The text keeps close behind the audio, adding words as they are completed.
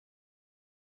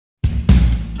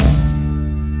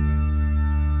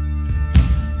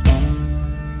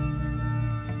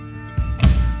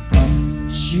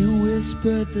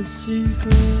whispered the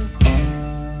secret,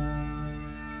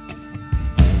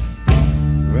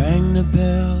 rang the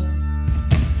bell,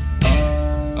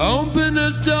 opened the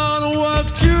door and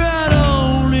walked you right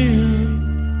on in.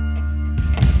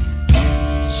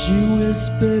 She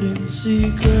whispered in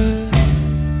secret,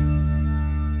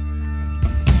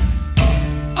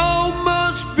 oh,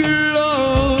 must be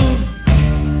love,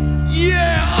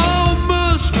 yeah, oh,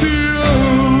 must be love.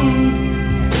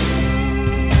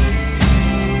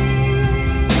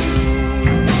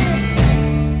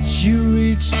 She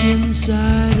reached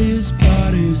inside his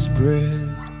body's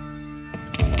breath,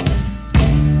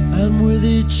 and with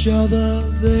each other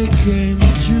they came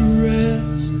to rest.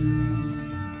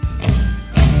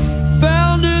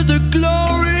 Founded the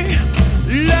glory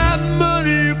like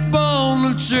money upon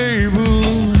the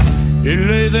table. It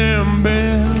lay them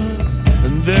bare,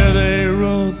 and there they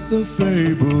wrote the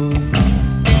fable.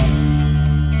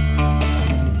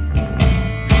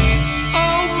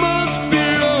 Oh, must be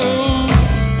love,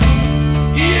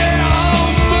 yeah, oh,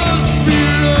 must be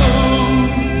love.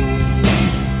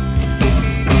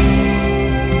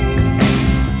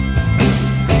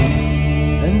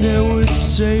 And there was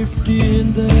safety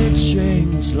in their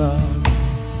chains locked,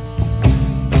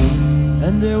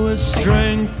 and there was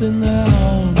strength in their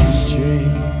arms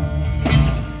chain.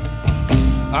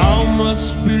 Oh,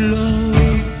 must be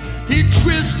love. He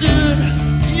twisted,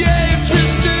 yeah, he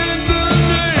twisted the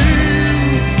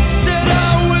name. Said I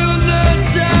will not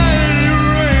die in the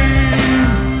rain.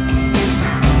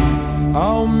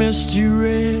 All misty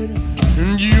red,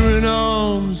 and you in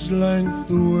arm's length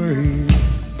away,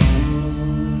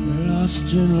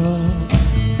 lost in love,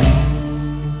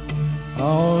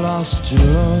 all lost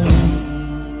in love.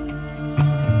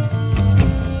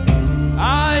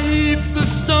 I heap the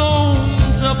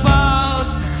stones up, I'll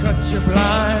cut you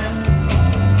blind.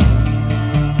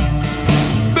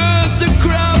 Burnt the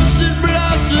crops and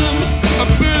blossom, I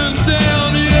burnt down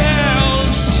your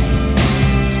house.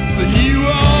 But you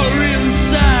are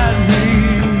inside me,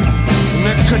 and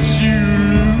I cut you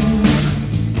loose.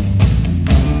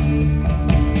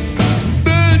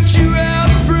 Burnt you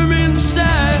out from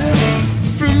inside,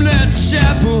 from that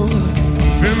chapel,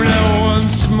 from that one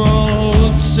small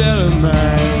hotel of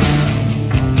mine.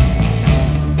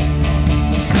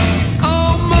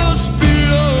 Oh, must be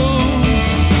love,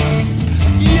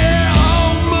 yeah,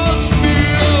 oh, must be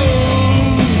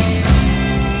love.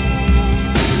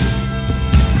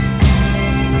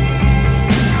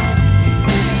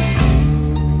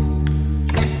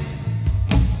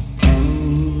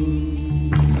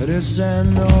 This ain't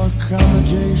no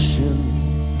accommodation,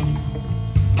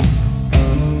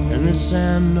 and this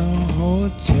ain't no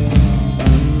hotel.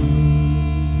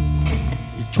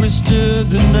 You twisted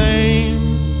the name,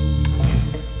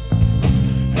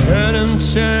 heard him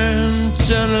turn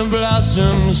the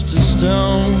blossoms to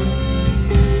stone.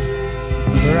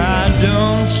 For I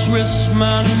don't twist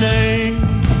my name,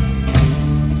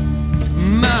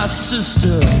 my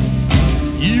sister.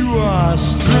 You are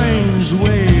strange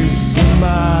waves of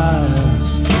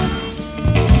miles.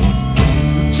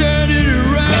 Turn it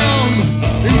around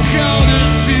and call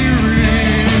it fury.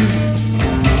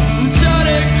 Tied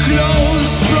it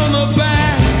close from the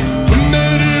back, and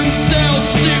made himself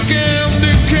sick and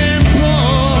became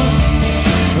poor.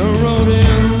 I wrote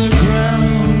in the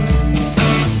ground.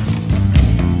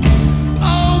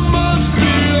 Oh, must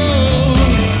be love,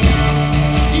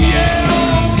 yeah,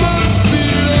 oh, must be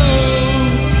love.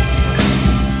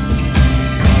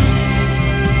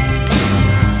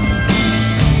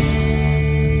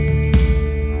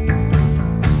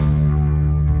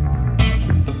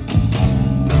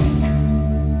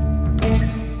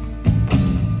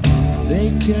 They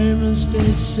came as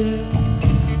they said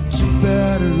to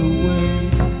bat it away.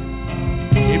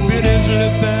 He bit his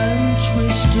lip and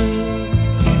twisted.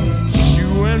 She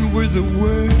went with the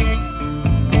word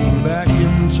back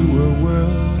into her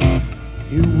world.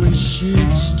 He wished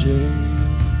she'd stay.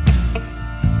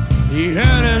 He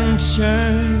had him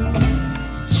turn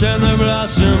the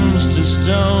blossoms to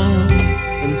stone,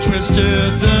 and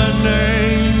twisted the name.